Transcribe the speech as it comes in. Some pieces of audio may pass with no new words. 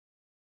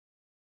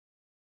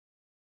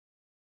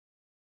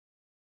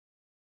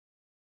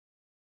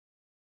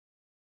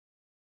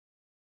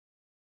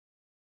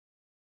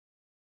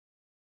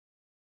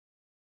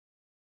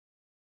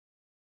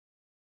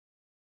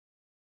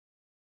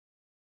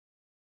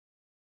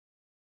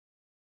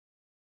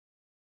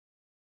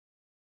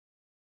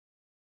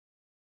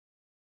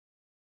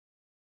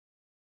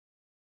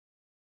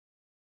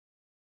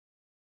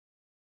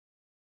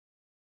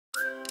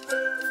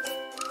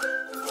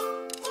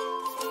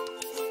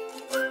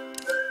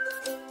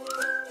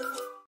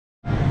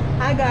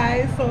Hi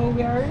guys, so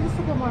we are in the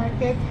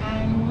supermarket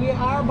and we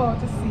are about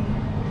to see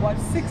what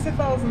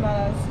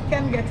 $60,000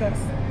 can get us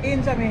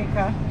in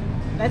Jamaica.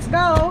 Let's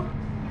go!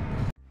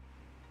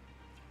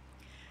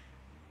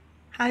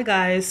 Hi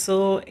guys,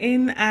 so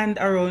in and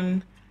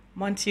around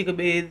Montego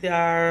Bay there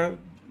are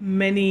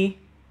many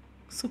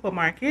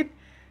supermarket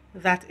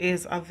that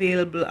is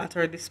available at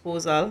our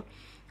disposal.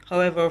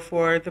 However,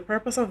 for the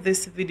purpose of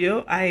this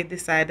video, I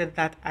decided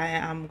that I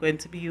am going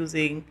to be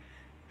using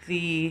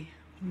the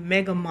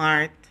Mega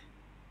Mart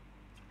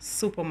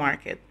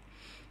supermarket.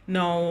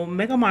 Now,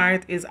 Mega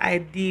Mart is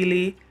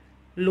ideally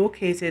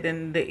located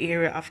in the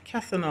area of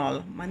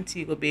Cathanol,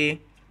 Montego Bay,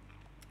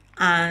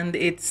 and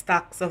it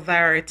stocks a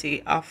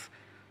variety of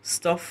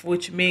stuff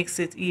which makes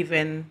it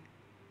even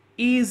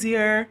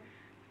easier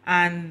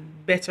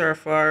and better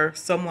for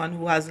someone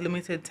who has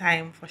limited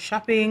time for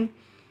shopping.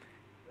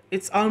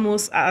 It's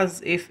almost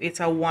as if it's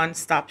a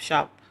one-stop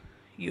shop.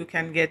 You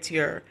can get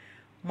your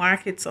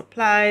market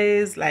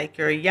supplies like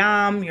your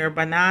yam, your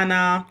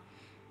banana,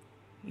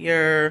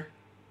 your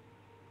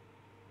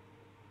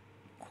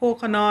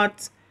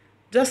coconut,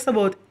 just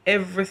about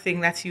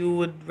everything that you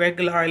would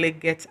regularly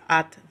get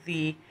at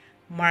the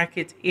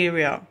market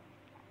area,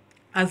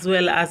 as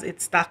well as it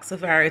stocks a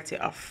variety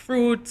of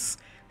fruits.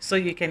 So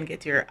you can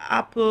get your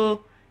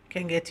apple, you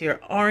can get your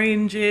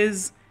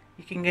oranges,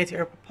 you can get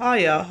your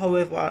papaya.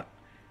 However,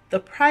 the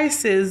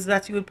prices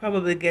that you would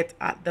probably get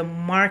at the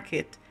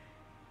market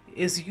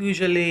is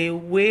usually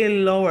way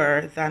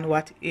lower than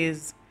what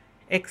is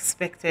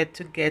expected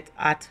to get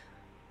at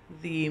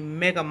the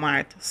Mega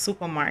Mart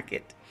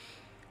supermarket.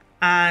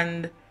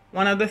 And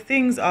one of the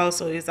things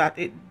also is that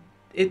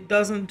it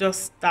doesn't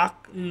just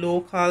stock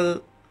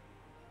local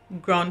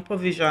ground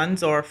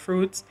provisions or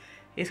fruits.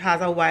 It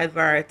has a wide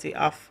variety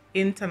of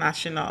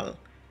international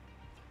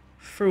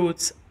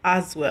fruits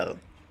as well.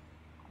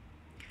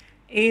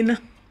 In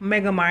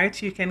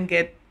Megamart, you can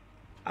get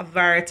a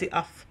variety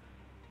of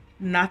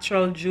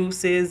natural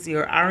juices,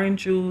 your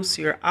orange juice,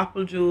 your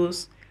apple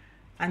juice,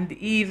 and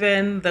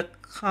even the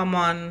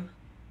common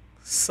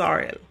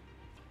sorrel.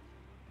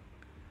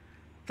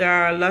 There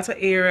are a lot of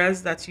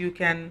areas that you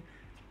can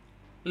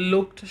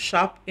look to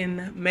shop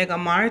in Mega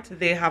Mart.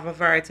 They have a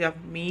variety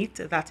of meat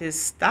that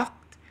is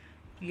stocked.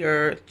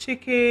 Your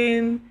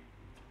chicken,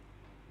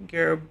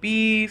 your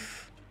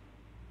beef,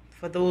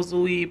 for those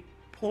who eat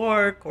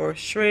pork or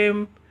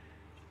shrimp,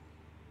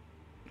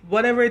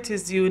 whatever it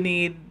is you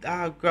need,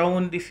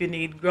 ground, if you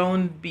need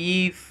ground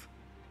beef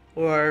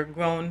or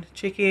ground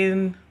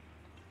chicken,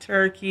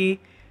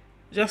 turkey,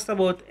 just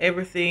about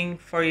everything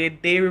for your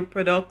dairy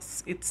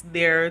products, it's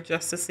there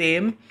just the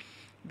same.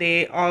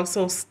 They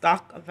also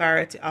stock a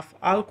variety of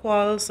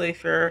alcohol, so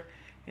if you're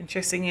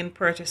interested in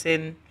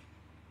purchasing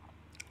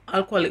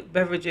alcoholic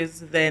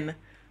beverages, then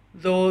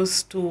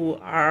those two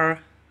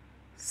are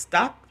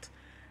stocked.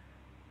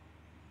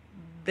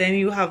 Then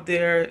you have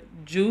their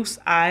juice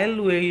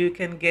aisle where you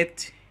can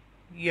get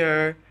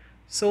your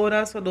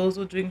sodas. For those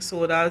who drink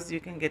sodas,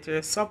 you can get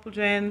your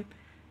supplement,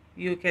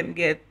 you can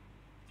get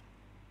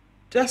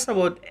just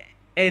about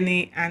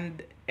any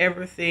and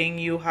everything.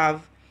 You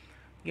have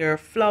your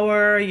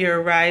flour, your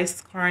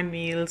rice,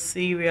 cornmeal,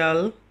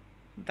 cereal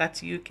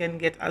that you can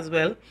get as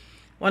well.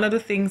 One of the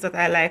things that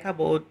I like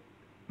about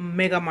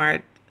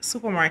Megamart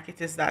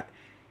supermarket is that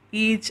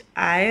each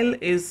aisle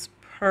is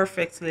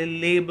perfectly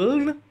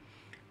labeled,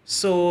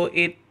 so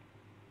it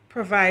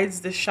provides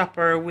the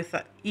shopper with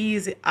a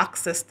easy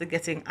access to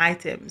getting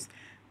items.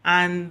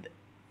 And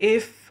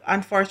if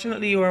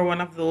unfortunately you are one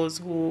of those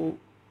who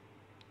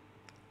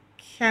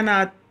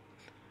cannot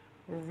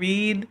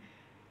read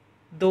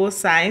those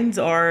signs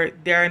or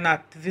they're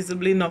not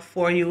visible enough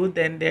for you,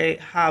 then they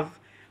have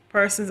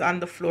persons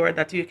on the floor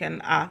that you can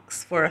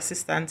ask for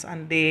assistance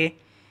and they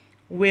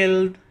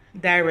will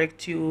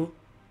direct you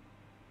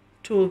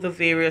to the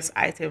various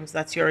items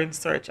that you're in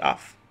search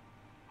of.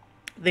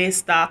 They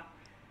stock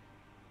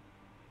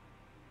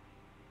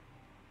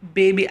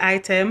baby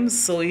items,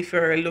 so if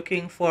you're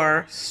looking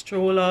for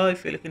stroller,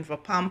 if you're looking for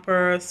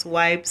pampers,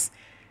 wipes,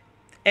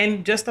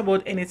 and just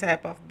about any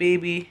type of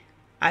baby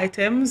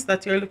items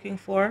that you're looking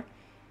for,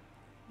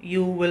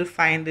 you will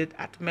find it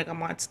at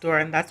Megamart store.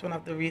 And that's one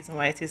of the reasons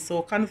why it is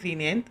so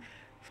convenient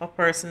for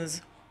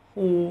persons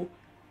who,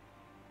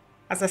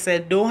 as I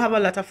said, don't have a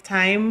lot of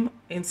time.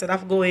 Instead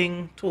of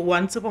going to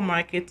one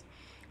supermarket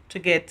to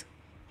get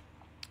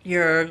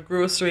your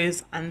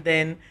groceries and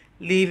then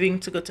leaving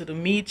to go to the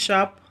meat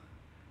shop,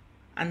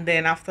 and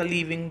then after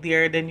leaving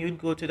there, then you'd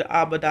go to the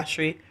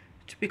haberdashery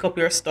to pick up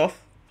your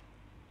stuff.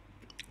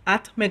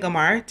 At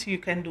Megamart, you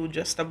can do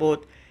just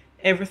about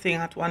everything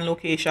at one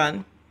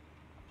location,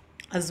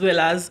 as well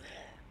as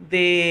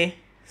they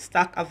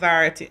stock a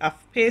variety of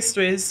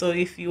pastries. So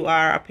if you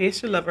are a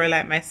pastry lover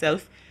like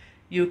myself,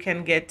 you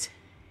can get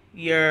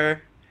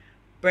your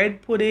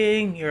bread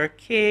pudding, your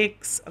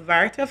cakes, a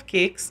variety of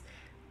cakes,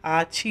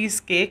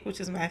 cheesecake, which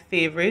is my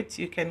favorite.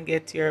 You can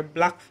get your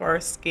black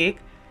forest cake,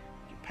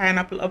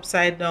 pineapple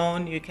upside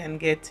down. You can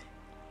get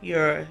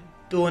your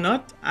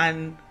donut,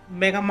 and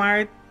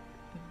Megamart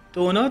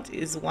donut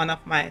is one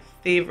of my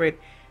favorite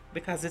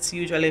because it's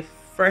usually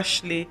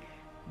freshly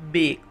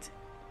baked.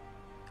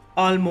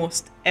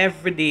 Almost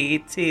every day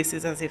it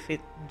tastes as if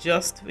it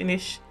just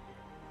finished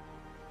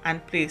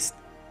and placed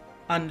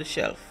on the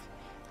shelf.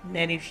 And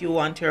then if you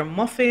want your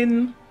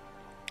muffin,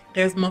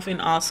 there's muffin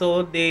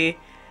also. They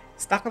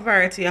stock a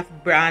variety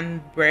of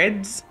brand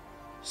breads.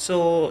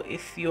 So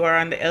if you are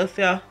on the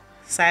healthier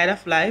side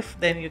of life,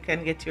 then you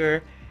can get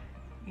your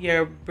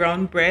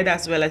brown bread,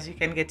 as well as you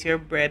can get your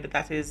bread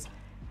that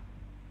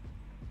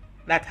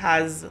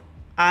has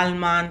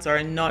almonds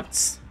or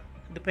nuts,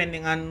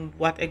 depending on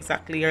what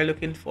exactly you're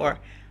looking for.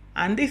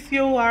 And if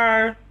you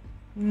are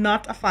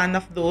not a fan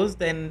of those,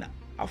 then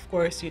of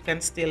course you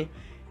can still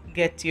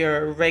get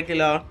your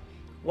regular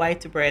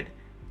white bread.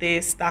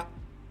 They stock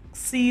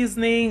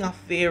seasoning of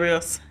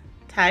various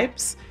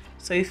types.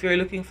 So if you're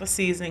looking for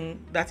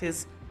seasoning that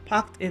is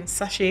packed in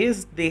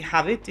sachets, they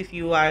have it. If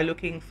you are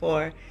looking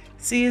for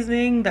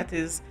seasoning that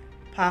is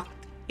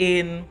packed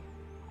in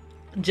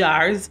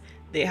jars,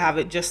 they have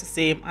it just the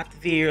same at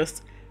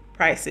various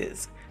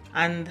prices.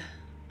 And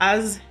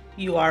as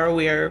you are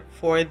aware,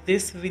 for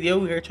this video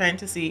we are trying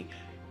to see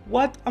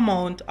what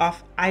amount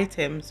of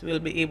items we'll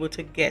be able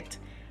to get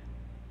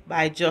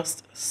by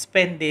just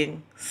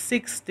spending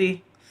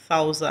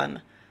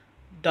 $60,000.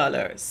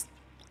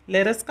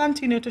 Let us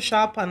continue to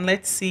shop and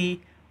let's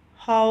see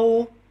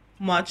how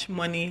much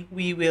money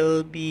we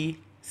will be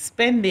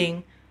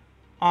spending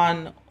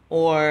on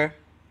our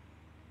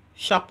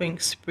shopping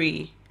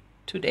spree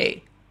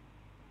today.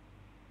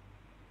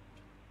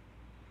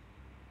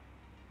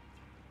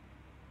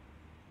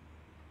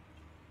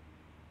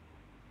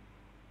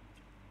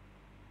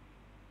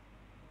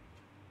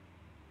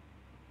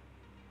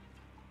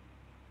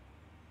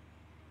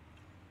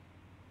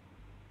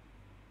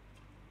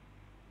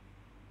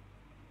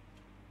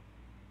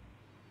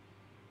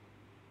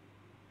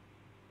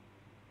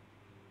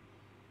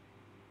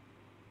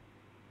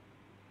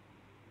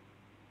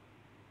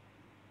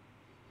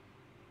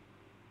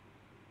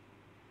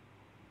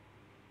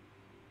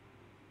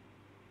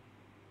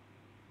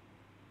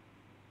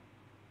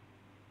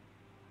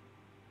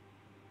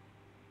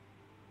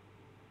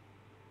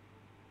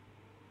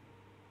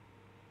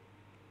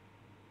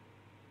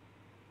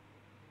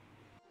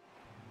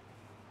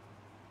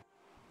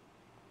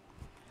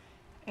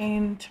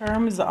 In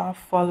terms of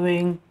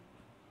following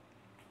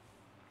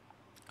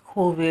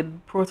COVID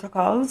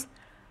protocols,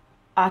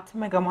 at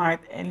Megamart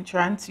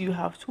entrance, you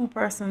have two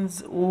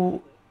persons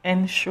who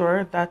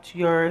ensure that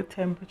your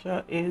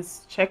temperature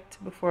is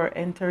checked before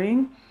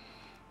entering.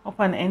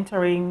 Upon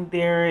entering,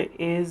 there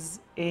is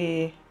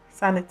a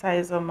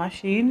sanitizer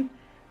machine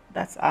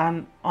that's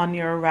on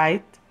your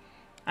right,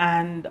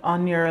 and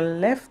on your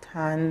left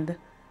hand,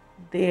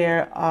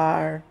 there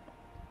are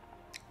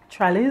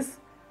trolleys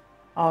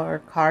or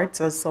carts,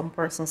 as some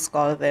persons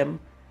call them,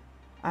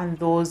 and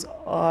those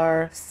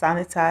are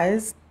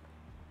sanitized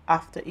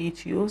after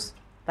each use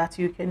that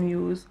you can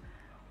use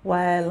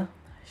while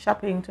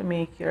shopping to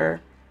make your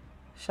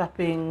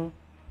shopping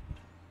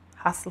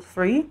hassle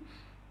free,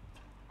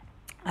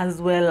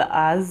 as well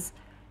as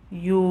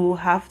you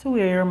have to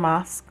wear your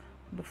mask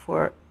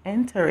before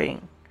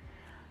entering.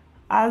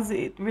 As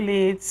it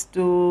relates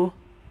to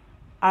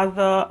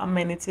other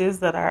amenities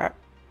that are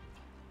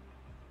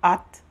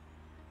at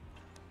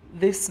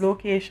this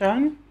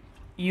location,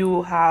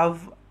 you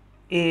have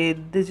a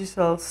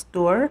digital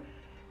store.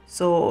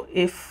 So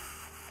if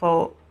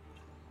for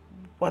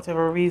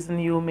whatever reason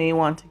you may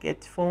want to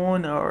get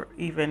phone or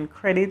even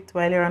credit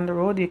while you're on the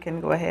road, you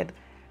can go ahead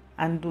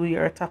and do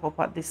your top up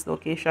at this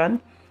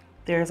location.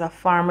 There's a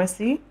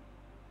pharmacy,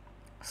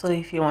 so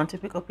if you want to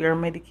pick up your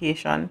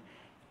medication,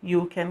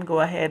 you can go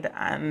ahead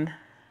and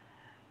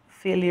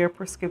fill your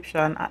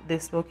prescription at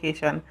this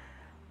location,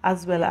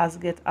 as well as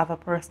get other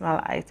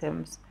personal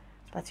items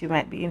that you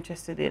might be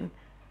interested in.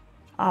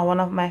 One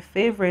of my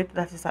favorite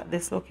that is at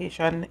this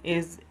location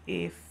is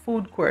a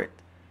food court.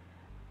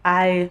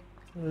 I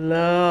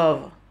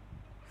love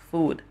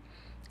food,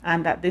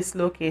 and at this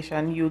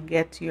location you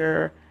get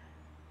your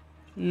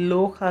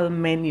local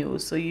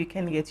menus, so you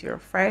can get your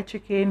fried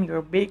chicken,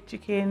 your baked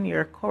chicken,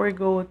 your curry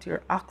goat,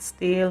 your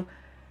oxtail,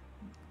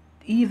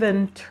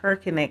 even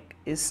turkey neck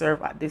is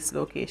served at this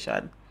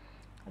location.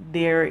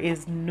 There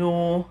is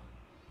no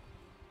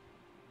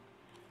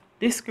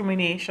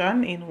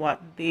discrimination in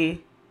what they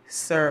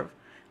serve,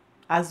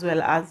 as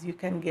well as you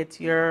can get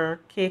your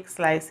cake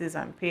slices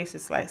and pastry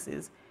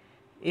slices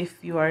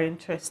if you are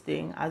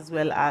interested, as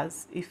well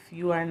as if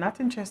you are not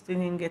interested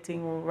in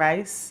getting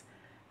rice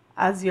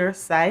as your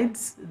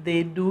sides,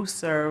 they do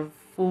serve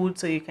food,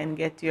 so you can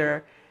get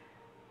your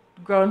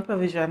ground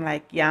provision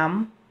like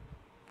yam,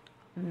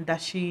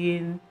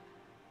 dashin,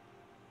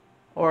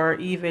 or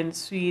even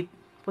sweet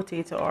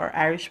potato or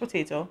Irish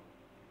potato,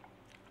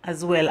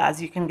 as well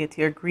as you can get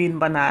your green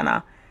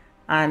banana.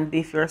 And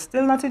if you're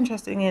still not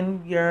interested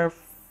in your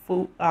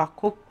food,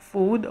 cooked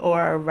food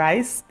or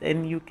rice,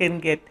 then you can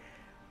get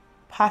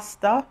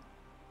pasta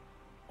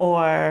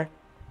or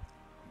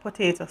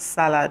potato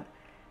salad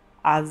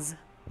as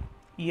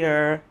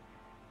your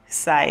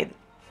side.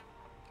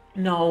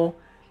 Now,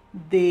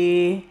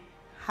 they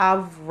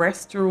have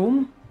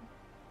restroom.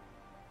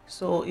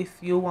 So if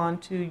you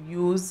want to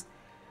use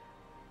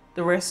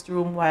the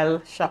restroom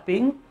while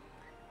shopping,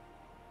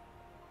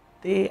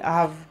 they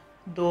have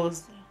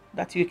those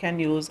that you can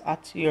use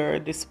at your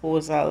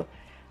disposal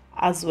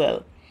as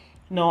well.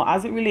 Now,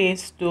 as it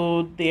relates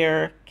to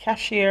their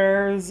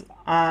cashiers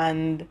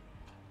and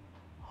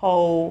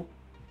how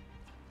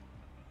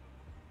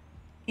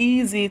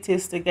easy it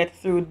is to get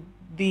through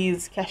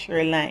these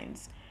cashier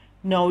lines.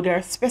 Now, there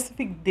are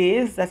specific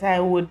days that I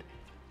would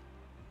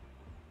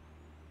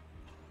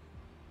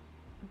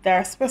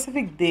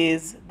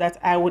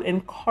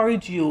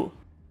encourage you